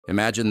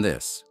Imagine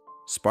this: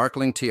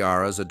 sparkling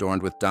tiaras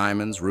adorned with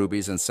diamonds,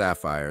 rubies, and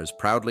sapphires,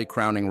 proudly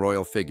crowning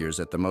royal figures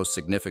at the most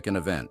significant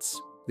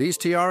events. These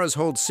tiaras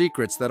hold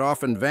secrets that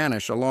often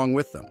vanish along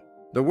with them.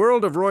 The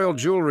world of royal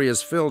jewelry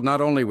is filled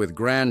not only with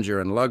grandeur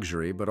and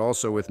luxury, but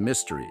also with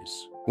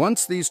mysteries.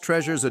 Once these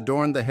treasures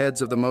adorned the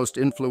heads of the most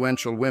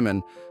influential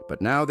women,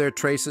 but now their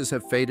traces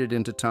have faded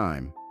into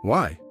time.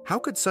 Why? How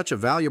could such a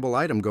valuable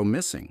item go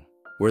missing?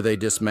 Were they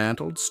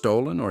dismantled,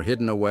 stolen, or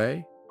hidden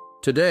away?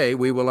 Today,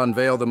 we will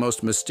unveil the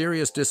most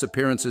mysterious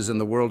disappearances in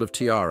the world of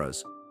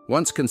tiaras,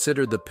 once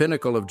considered the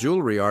pinnacle of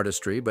jewelry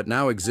artistry, but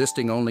now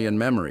existing only in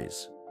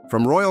memories.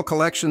 From royal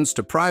collections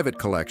to private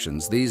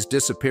collections, these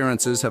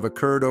disappearances have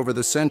occurred over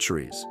the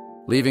centuries,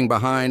 leaving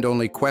behind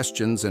only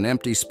questions and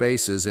empty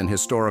spaces in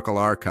historical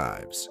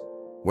archives.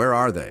 Where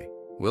are they?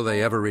 Will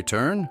they ever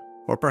return?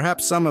 Or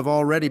perhaps some have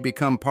already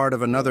become part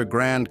of another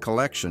grand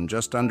collection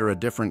just under a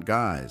different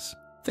guise.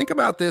 Think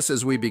about this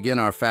as we begin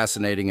our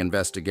fascinating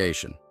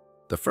investigation.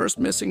 The first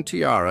missing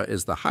tiara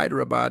is the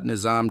Hyderabad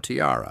Nizam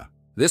tiara.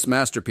 This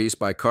masterpiece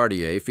by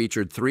Cartier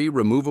featured 3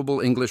 removable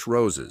English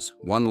roses,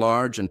 1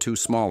 large and 2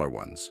 smaller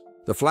ones.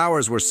 The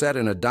flowers were set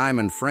in a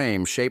diamond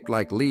frame shaped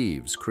like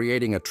leaves,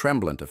 creating a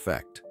tremblant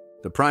effect.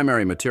 The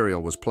primary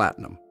material was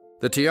platinum.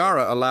 The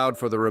tiara allowed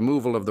for the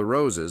removal of the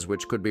roses,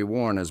 which could be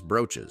worn as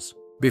brooches.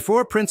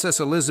 Before Princess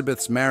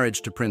Elizabeth's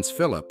marriage to Prince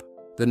Philip,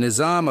 the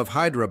Nizam of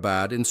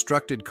Hyderabad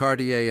instructed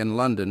Cartier in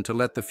London to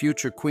let the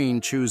future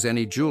queen choose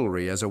any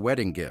jewelry as a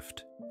wedding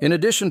gift. In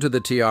addition to the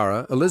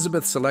tiara,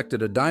 Elizabeth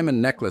selected a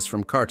diamond necklace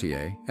from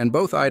Cartier, and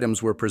both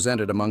items were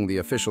presented among the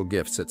official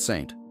gifts at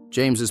St.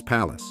 James's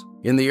Palace.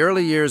 In the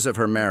early years of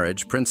her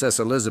marriage, Princess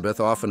Elizabeth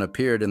often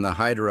appeared in the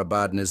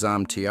Hyderabad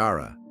Nizam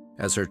tiara,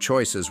 as her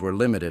choices were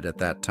limited at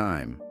that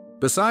time.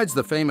 Besides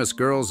the famous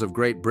Girls of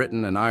Great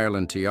Britain and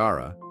Ireland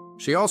tiara,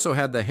 she also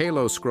had the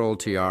Halo Scroll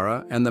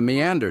tiara and the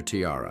Meander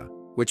tiara,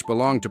 which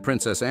belonged to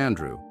Princess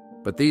Andrew,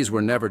 but these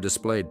were never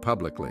displayed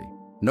publicly.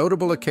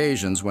 Notable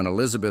occasions when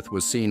Elizabeth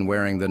was seen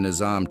wearing the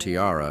Nizam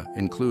tiara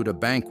include a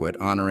banquet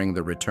honoring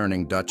the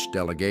returning Dutch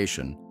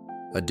delegation,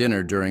 a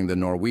dinner during the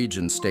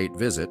Norwegian state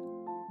visit,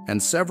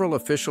 and several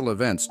official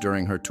events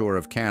during her tour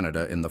of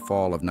Canada in the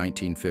fall of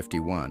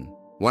 1951.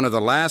 One of the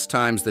last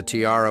times the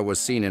tiara was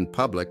seen in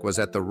public was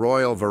at the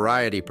Royal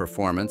Variety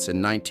performance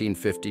in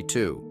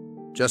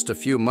 1952, just a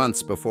few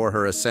months before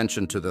her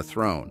ascension to the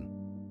throne.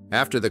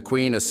 After the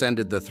Queen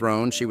ascended the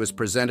throne, she was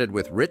presented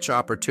with rich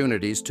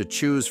opportunities to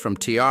choose from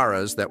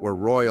tiaras that were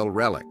royal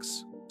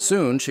relics.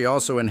 Soon, she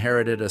also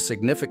inherited a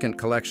significant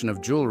collection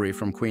of jewelry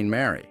from Queen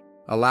Mary,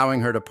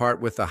 allowing her to part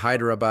with the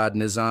Hyderabad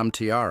Nizam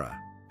tiara.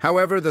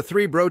 However, the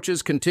 3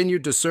 brooches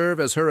continued to serve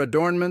as her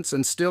adornments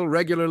and still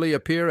regularly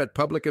appear at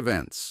public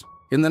events.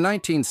 In the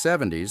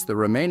 1970s, the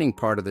remaining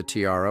part of the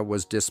tiara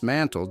was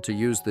dismantled to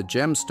use the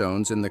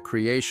gemstones in the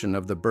creation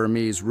of the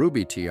Burmese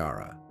ruby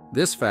tiara.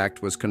 This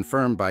fact was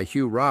confirmed by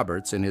Hugh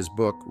Roberts in his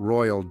book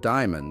Royal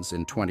Diamonds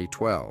in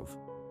 2012.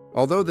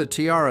 Although the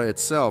tiara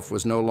itself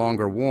was no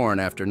longer worn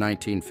after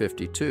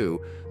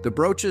 1952, the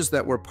brooches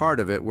that were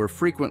part of it were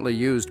frequently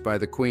used by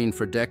the Queen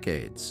for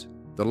decades.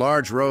 The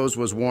large rose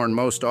was worn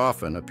most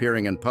often,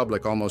 appearing in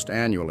public almost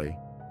annually,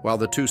 while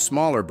the 2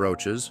 smaller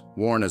brooches,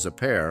 worn as a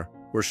pair,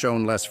 were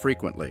shown less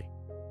frequently.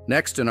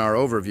 Next in our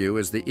overview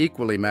is the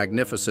equally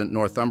magnificent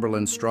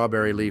Northumberland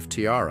strawberry leaf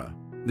tiara.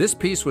 This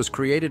piece was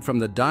created from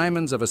the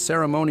diamonds of a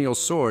ceremonial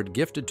sword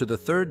gifted to the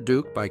 3rd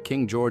Duke by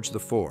King George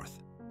IV.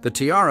 The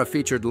tiara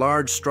featured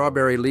large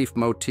strawberry leaf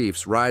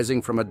motifs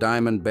rising from a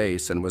diamond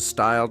base and was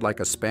styled like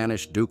a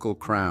Spanish ducal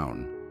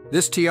crown.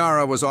 This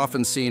tiara was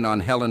often seen on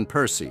Helen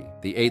Percy,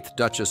 the 8th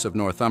Duchess of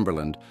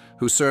Northumberland,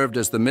 who served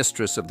as the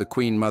mistress of the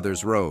Queen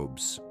Mother's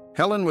robes.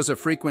 Helen was a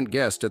frequent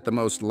guest at the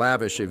most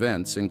lavish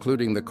events,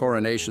 including the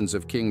coronations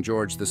of King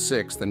George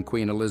VI and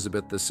Queen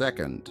Elizabeth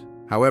II.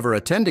 However,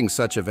 attending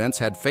such events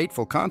had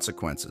fateful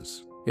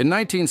consequences. In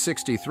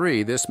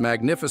 1963, this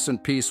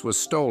magnificent piece was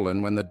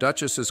stolen when the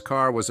Duchess's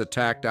car was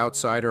attacked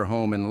outside her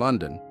home in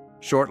London,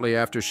 shortly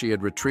after she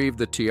had retrieved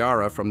the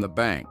tiara from the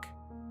bank.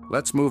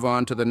 Let's move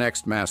on to the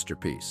next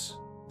masterpiece,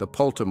 the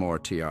Poltimore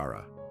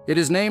tiara. It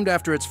is named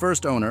after its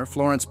first owner,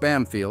 Florence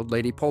Bamfield,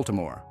 Lady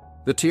Poltimore.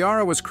 The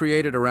tiara was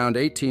created around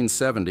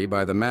 1870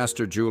 by the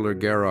master jeweler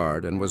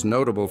Gerard and was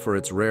notable for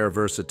its rare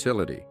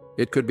versatility.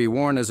 It could be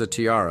worn as a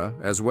tiara,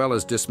 as well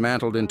as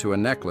dismantled into a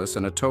necklace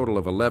and a total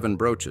of 11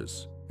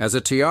 brooches. As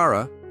a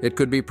tiara, it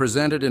could be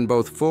presented in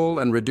both full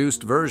and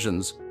reduced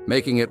versions,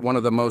 making it one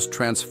of the most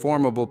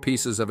transformable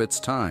pieces of its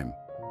time.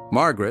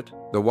 Margaret,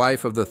 the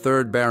wife of the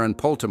 3rd Baron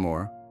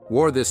Poltimore,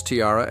 wore this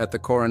tiara at the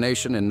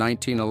coronation in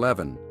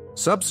 1911.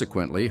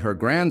 Subsequently, her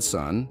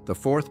grandson, the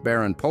 4th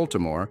Baron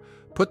Poltimore,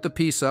 put the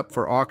piece up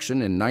for auction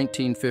in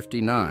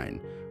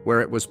 1959,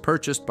 where it was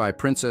purchased by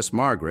Princess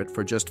Margaret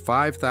for just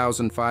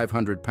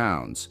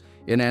 £5,500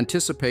 in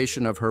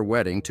anticipation of her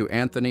wedding to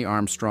Anthony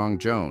Armstrong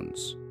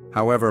Jones.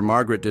 However,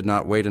 Margaret did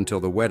not wait until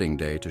the wedding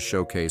day to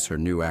showcase her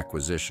new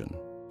acquisition.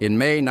 In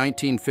May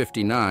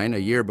 1959, a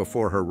year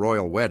before her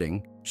royal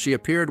wedding, she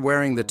appeared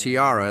wearing the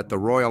tiara at the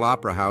Royal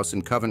Opera House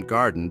in Covent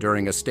Garden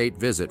during a state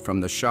visit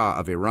from the Shah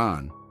of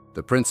Iran.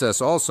 The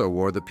princess also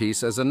wore the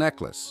piece as a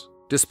necklace.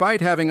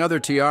 Despite having other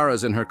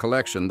tiaras in her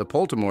collection, the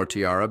Poltimore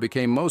tiara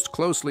became most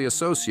closely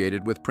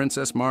associated with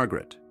Princess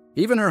Margaret.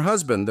 Even her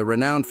husband, the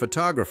renowned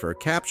photographer,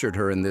 captured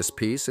her in this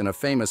piece in a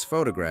famous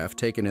photograph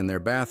taken in their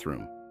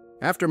bathroom.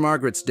 After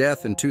Margaret's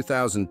death in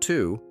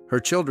 2002, her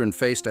children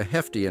faced a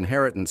hefty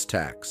inheritance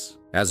tax.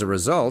 As a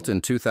result,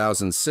 in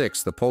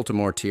 2006, the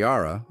Poltimore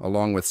tiara,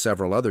 along with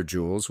several other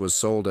jewels, was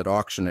sold at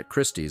auction at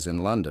Christie's in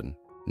London.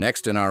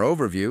 Next in our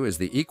overview is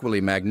the equally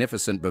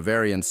magnificent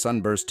Bavarian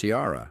sunburst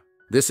tiara.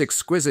 This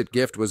exquisite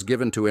gift was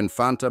given to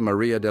Infanta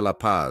Maria de la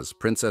Paz,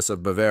 Princess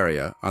of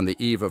Bavaria, on the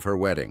eve of her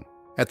wedding.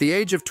 At the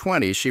age of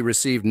 20, she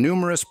received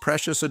numerous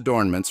precious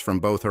adornments from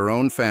both her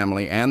own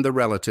family and the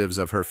relatives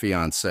of her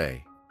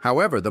fiancé.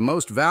 However, the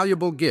most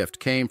valuable gift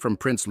came from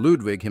Prince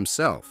Ludwig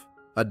himself,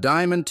 a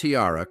diamond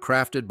tiara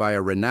crafted by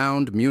a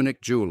renowned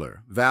Munich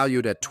jeweler,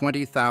 valued at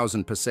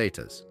 20,000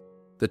 pesetas.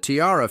 The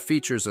tiara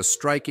features a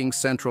striking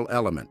central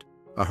element,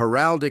 a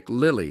heraldic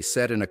lily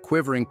set in a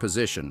quivering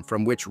position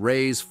from which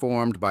rays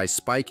formed by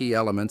spiky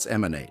elements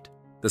emanate.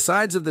 The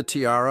sides of the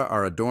tiara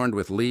are adorned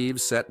with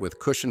leaves set with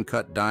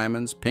cushion-cut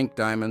diamonds, pink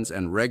diamonds,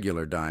 and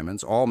regular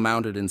diamonds, all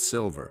mounted in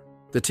silver.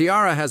 The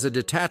tiara has a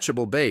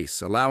detachable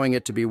base, allowing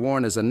it to be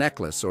worn as a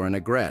necklace or an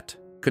aigrette.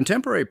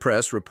 Contemporary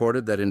press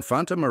reported that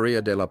Infanta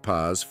Maria de la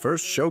Paz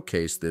first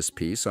showcased this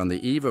piece on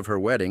the eve of her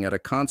wedding at a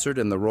concert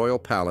in the Royal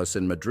Palace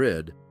in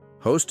Madrid,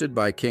 hosted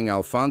by King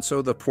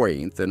Alfonso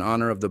X in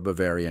honor of the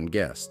Bavarian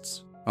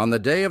guests. On the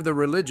day of the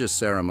religious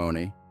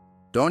ceremony,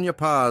 Doña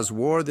Paz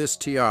wore this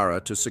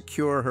tiara to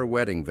secure her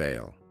wedding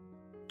veil.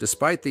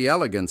 Despite the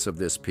elegance of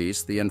this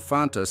piece, the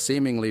Infanta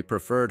seemingly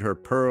preferred her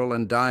pearl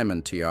and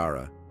diamond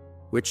tiara,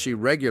 which she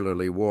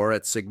regularly wore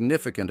at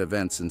significant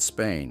events in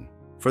Spain.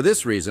 For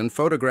this reason,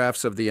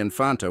 photographs of the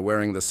Infanta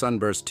wearing the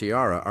sunburst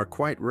tiara are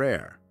quite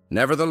rare.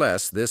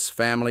 Nevertheless, this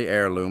family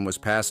heirloom was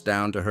passed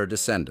down to her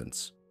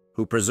descendants,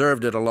 who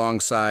preserved it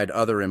alongside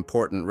other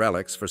important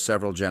relics for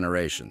several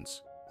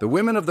generations. The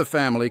women of the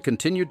family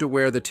continued to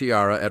wear the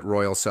tiara at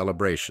royal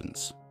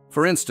celebrations.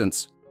 For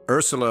instance,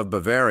 Ursula of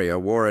Bavaria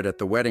wore it at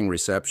the wedding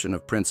reception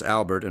of Prince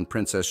Albert and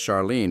Princess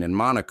Charlene in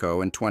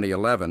Monaco in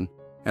 2011,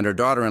 and her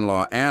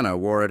daughter-in-law Anna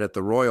wore it at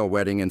the royal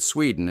wedding in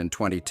Sweden in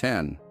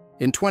 2010.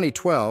 In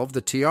 2012,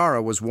 the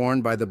tiara was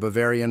worn by the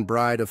Bavarian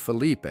bride of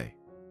Felipe.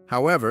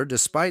 However,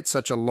 despite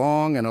such a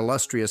long and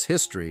illustrious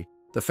history,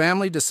 the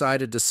family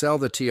decided to sell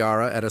the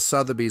tiara at a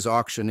Sotheby's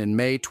auction in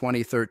May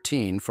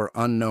 2013 for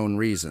unknown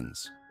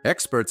reasons.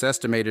 Experts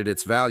estimated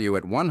its value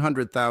at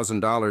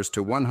 $100,000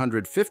 to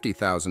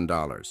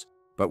 $150,000,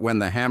 but when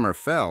the hammer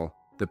fell,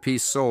 the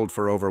piece sold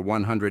for over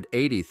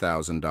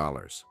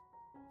 $180,000.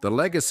 The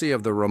legacy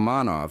of the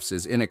Romanovs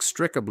is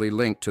inextricably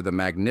linked to the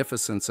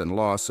magnificence and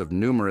loss of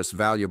numerous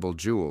valuable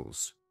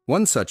jewels.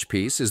 One such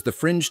piece is the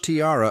fringe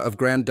tiara of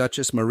Grand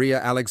Duchess Maria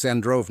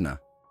Alexandrovna.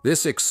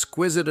 This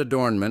exquisite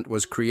adornment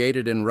was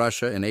created in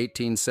Russia in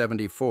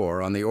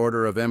 1874 on the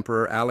order of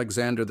Emperor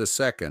Alexander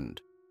II,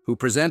 who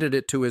presented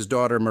it to his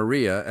daughter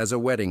Maria as a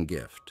wedding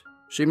gift.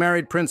 She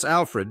married Prince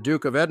Alfred,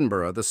 Duke of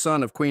Edinburgh, the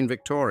son of Queen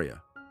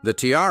Victoria. The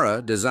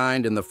tiara,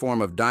 designed in the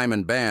form of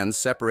diamond bands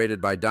separated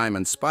by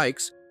diamond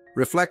spikes,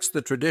 reflects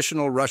the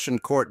traditional Russian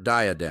court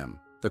diadem,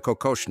 the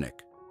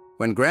kokoshnik.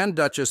 When Grand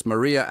Duchess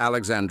Maria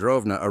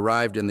Alexandrovna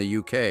arrived in the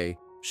UK,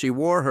 she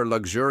wore her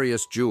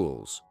luxurious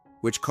jewels,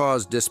 which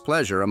caused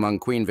displeasure among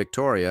Queen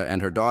Victoria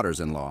and her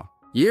daughters-in-law.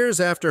 Years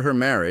after her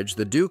marriage,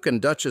 the Duke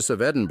and Duchess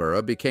of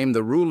Edinburgh became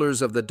the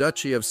rulers of the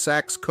Duchy of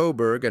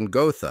Saxe-Coburg and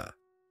Gotha,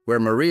 where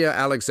Maria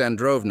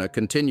Alexandrovna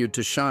continued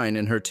to shine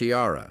in her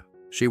tiara.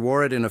 She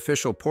wore it in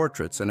official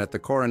portraits and at the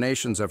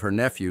coronations of her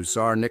nephew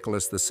Tsar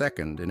Nicholas II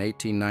in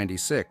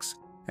 1896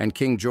 and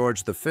King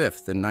George V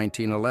in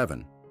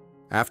 1911.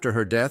 After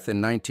her death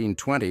in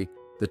 1920,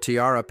 the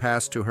tiara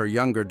passed to her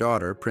younger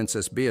daughter,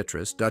 Princess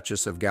Beatrice,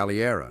 Duchess of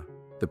Galliera.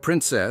 The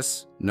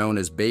princess, known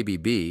as Baby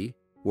B,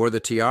 wore the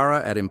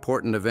tiara at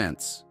important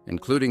events,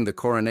 including the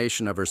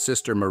coronation of her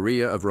sister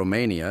Maria of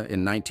Romania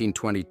in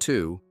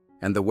 1922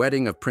 and the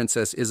wedding of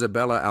Princess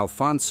Isabella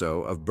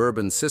Alfonso of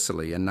Bourbon,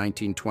 Sicily in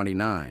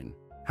 1929.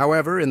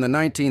 However, in the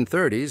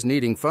 1930s,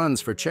 needing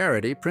funds for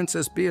charity,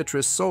 Princess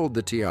Beatrice sold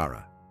the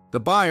tiara. The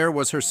buyer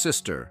was her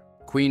sister,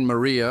 Queen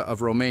Maria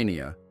of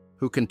Romania,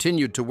 who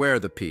continued to wear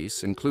the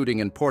piece, including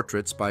in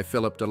portraits by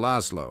Philip de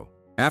Laszlo.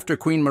 After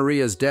Queen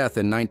Maria's death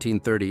in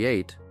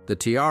 1938, the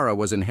tiara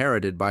was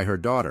inherited by her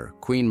daughter,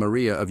 Queen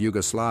Maria of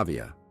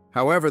Yugoslavia.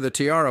 However, the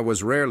tiara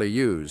was rarely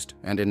used,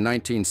 and in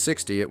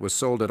 1960 it was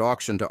sold at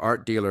auction to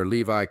art dealer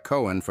Levi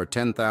Cohen for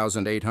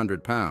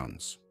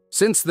 £10,800.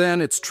 Since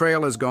then, its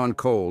trail has gone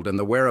cold, and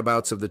the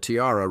whereabouts of the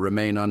tiara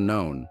remain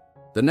unknown.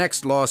 The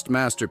next lost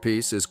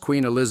masterpiece is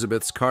Queen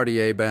Elizabeth's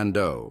Cartier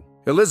bandeau.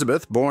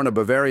 Elizabeth, born a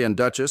Bavarian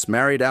duchess,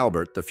 married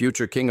Albert, the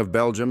future King of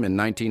Belgium, in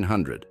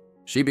 1900.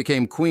 She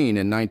became queen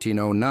in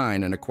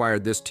 1909 and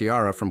acquired this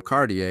tiara from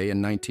Cartier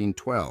in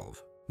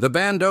 1912. The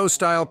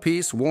bandeau-style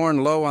piece,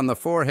 worn low on the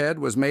forehead,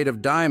 was made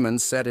of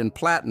diamonds set in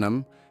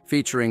platinum,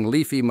 featuring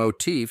leafy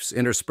motifs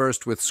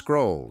interspersed with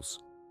scrolls.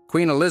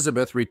 Queen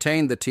Elizabeth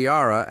retained the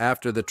tiara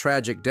after the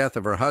tragic death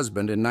of her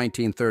husband in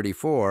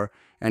 1934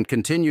 and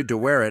continued to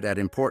wear it at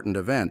important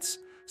events,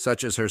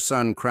 such as her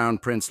son Crown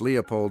Prince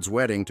Leopold's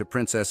wedding to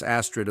Princess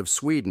Astrid of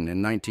Sweden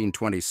in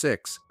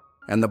 1926,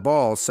 and the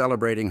ball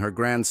celebrating her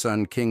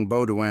grandson King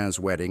Baudouin's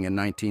wedding in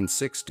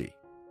 1960.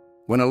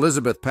 When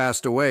Elizabeth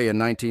passed away in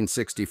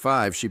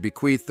 1965, she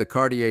bequeathed the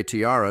Cartier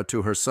tiara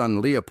to her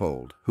son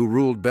Leopold, who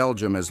ruled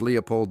Belgium as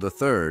Leopold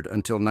III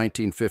until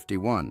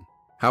 1951.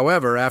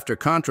 However, after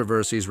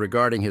controversies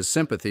regarding his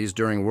sympathies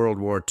during World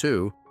War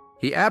II,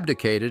 he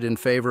abdicated in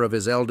favor of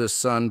his eldest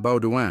son,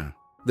 Baudouin.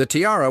 The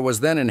tiara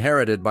was then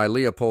inherited by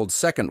Leopold's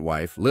second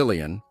wife,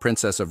 Lilian,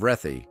 Princess of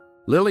Rethy.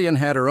 Lilian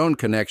had her own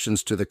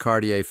connections to the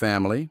Cartier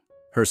family.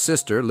 Her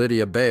sister,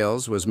 Lydia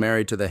Bales, was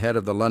married to the head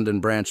of the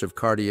London branch of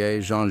Cartier,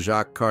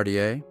 Jean-Jacques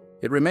Cartier.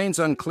 It remains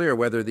unclear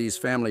whether these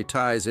family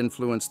ties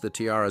influenced the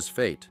tiara's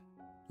fate.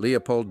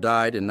 Leopold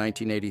died in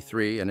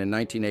 1983, and in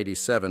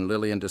 1987,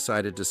 Lilian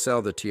decided to sell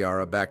the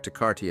tiara back to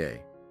Cartier.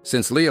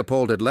 Since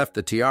Leopold had left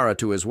the tiara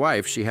to his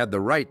wife, she had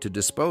the right to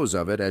dispose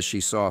of it as she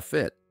saw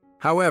fit.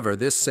 However,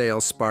 this sale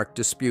sparked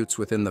disputes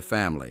within the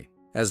family,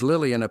 as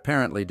Lilian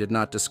apparently did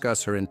not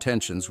discuss her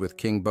intentions with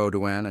King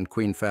Baudouin and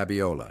Queen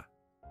Fabiola.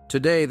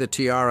 Today, the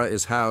tiara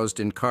is housed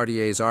in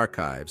Cartier's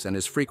archives and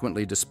is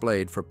frequently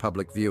displayed for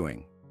public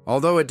viewing.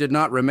 Although it did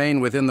not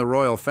remain within the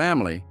royal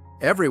family,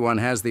 everyone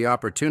has the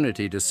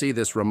opportunity to see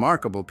this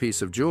remarkable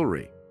piece of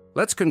jewelry.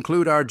 Let's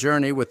conclude our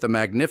journey with the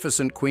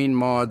magnificent Queen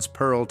Maud's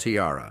pearl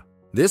tiara.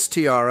 This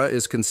tiara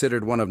is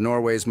considered one of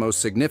Norway's most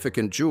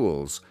significant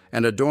jewels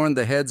and adorned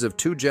the heads of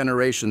 2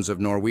 generations of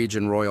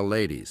Norwegian royal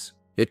ladies.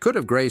 It could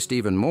have graced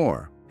even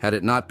more had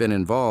it not been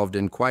involved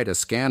in quite a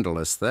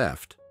scandalous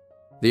theft.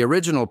 The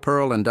original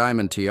pearl and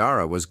diamond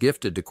tiara was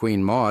gifted to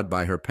Queen Maud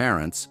by her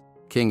parents,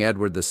 King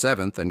Edward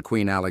VII and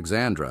Queen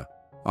Alexandra,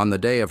 on the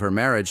day of her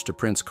marriage to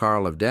Prince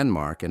Karl of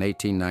Denmark in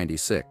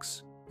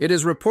 1896. It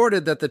is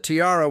reported that the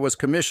tiara was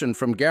commissioned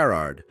from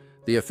Gerard,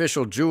 the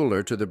official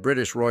jeweler to the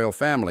British royal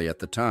family at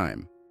the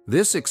time.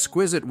 This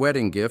exquisite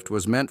wedding gift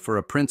was meant for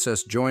a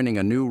princess joining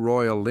a new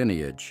royal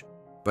lineage,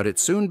 but it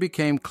soon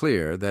became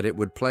clear that it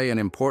would play an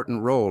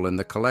important role in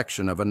the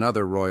collection of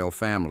another royal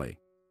family.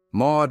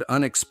 Maud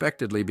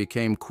unexpectedly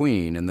became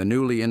queen in the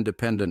newly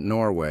independent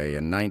Norway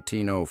in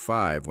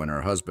 1905 when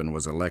her husband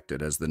was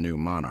elected as the new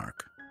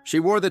monarch. She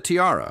wore the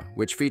tiara,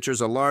 which features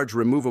a large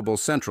removable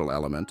central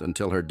element,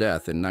 until her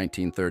death in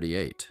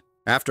 1938.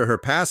 After her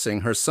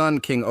passing, her son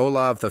King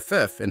Olav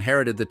V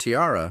inherited the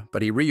tiara,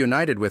 but he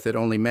reunited with it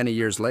only many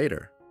years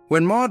later.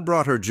 When Maud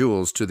brought her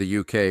jewels to the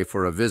UK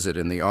for a visit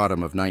in the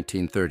autumn of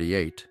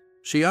 1938,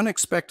 she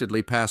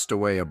unexpectedly passed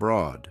away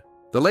abroad.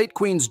 The late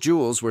Queen's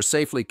jewels were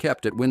safely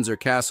kept at Windsor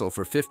Castle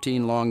for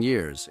 15 long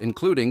years,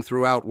 including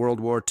throughout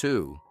World War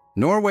II.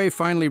 Norway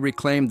finally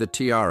reclaimed the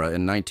tiara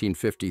in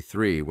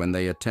 1953 when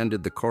they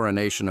attended the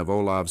coronation of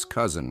Olav's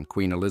cousin,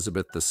 Queen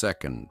Elizabeth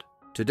II.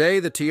 Today,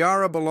 the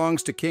tiara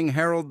belongs to King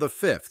Harald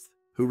V,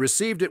 who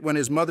received it when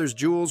his mother's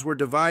jewels were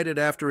divided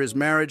after his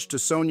marriage to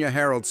Sonja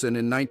Haraldsson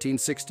in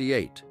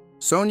 1968.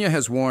 Sonja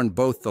has worn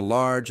both the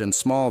large and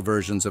small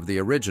versions of the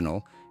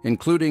original,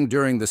 including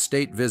during the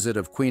state visit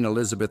of Queen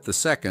Elizabeth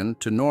II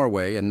to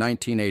Norway in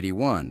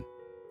 1981.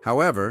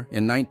 However,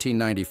 in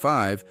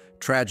 1995,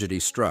 tragedy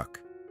struck.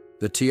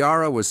 The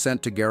tiara was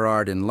sent to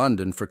Gerard in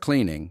London for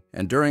cleaning,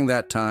 and during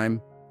that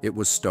time, it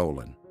was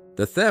stolen.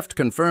 The theft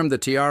confirmed the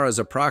tiara's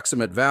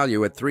approximate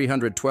value at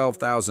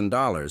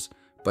 $312,000,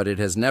 but it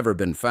has never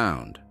been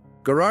found.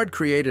 Gerard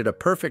created a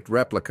perfect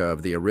replica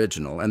of the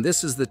original, and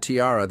this is the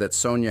tiara that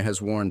Sonja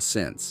has worn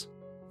since.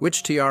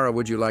 Which tiara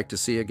would you like to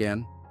see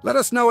again? Let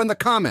us know in the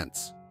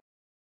comments!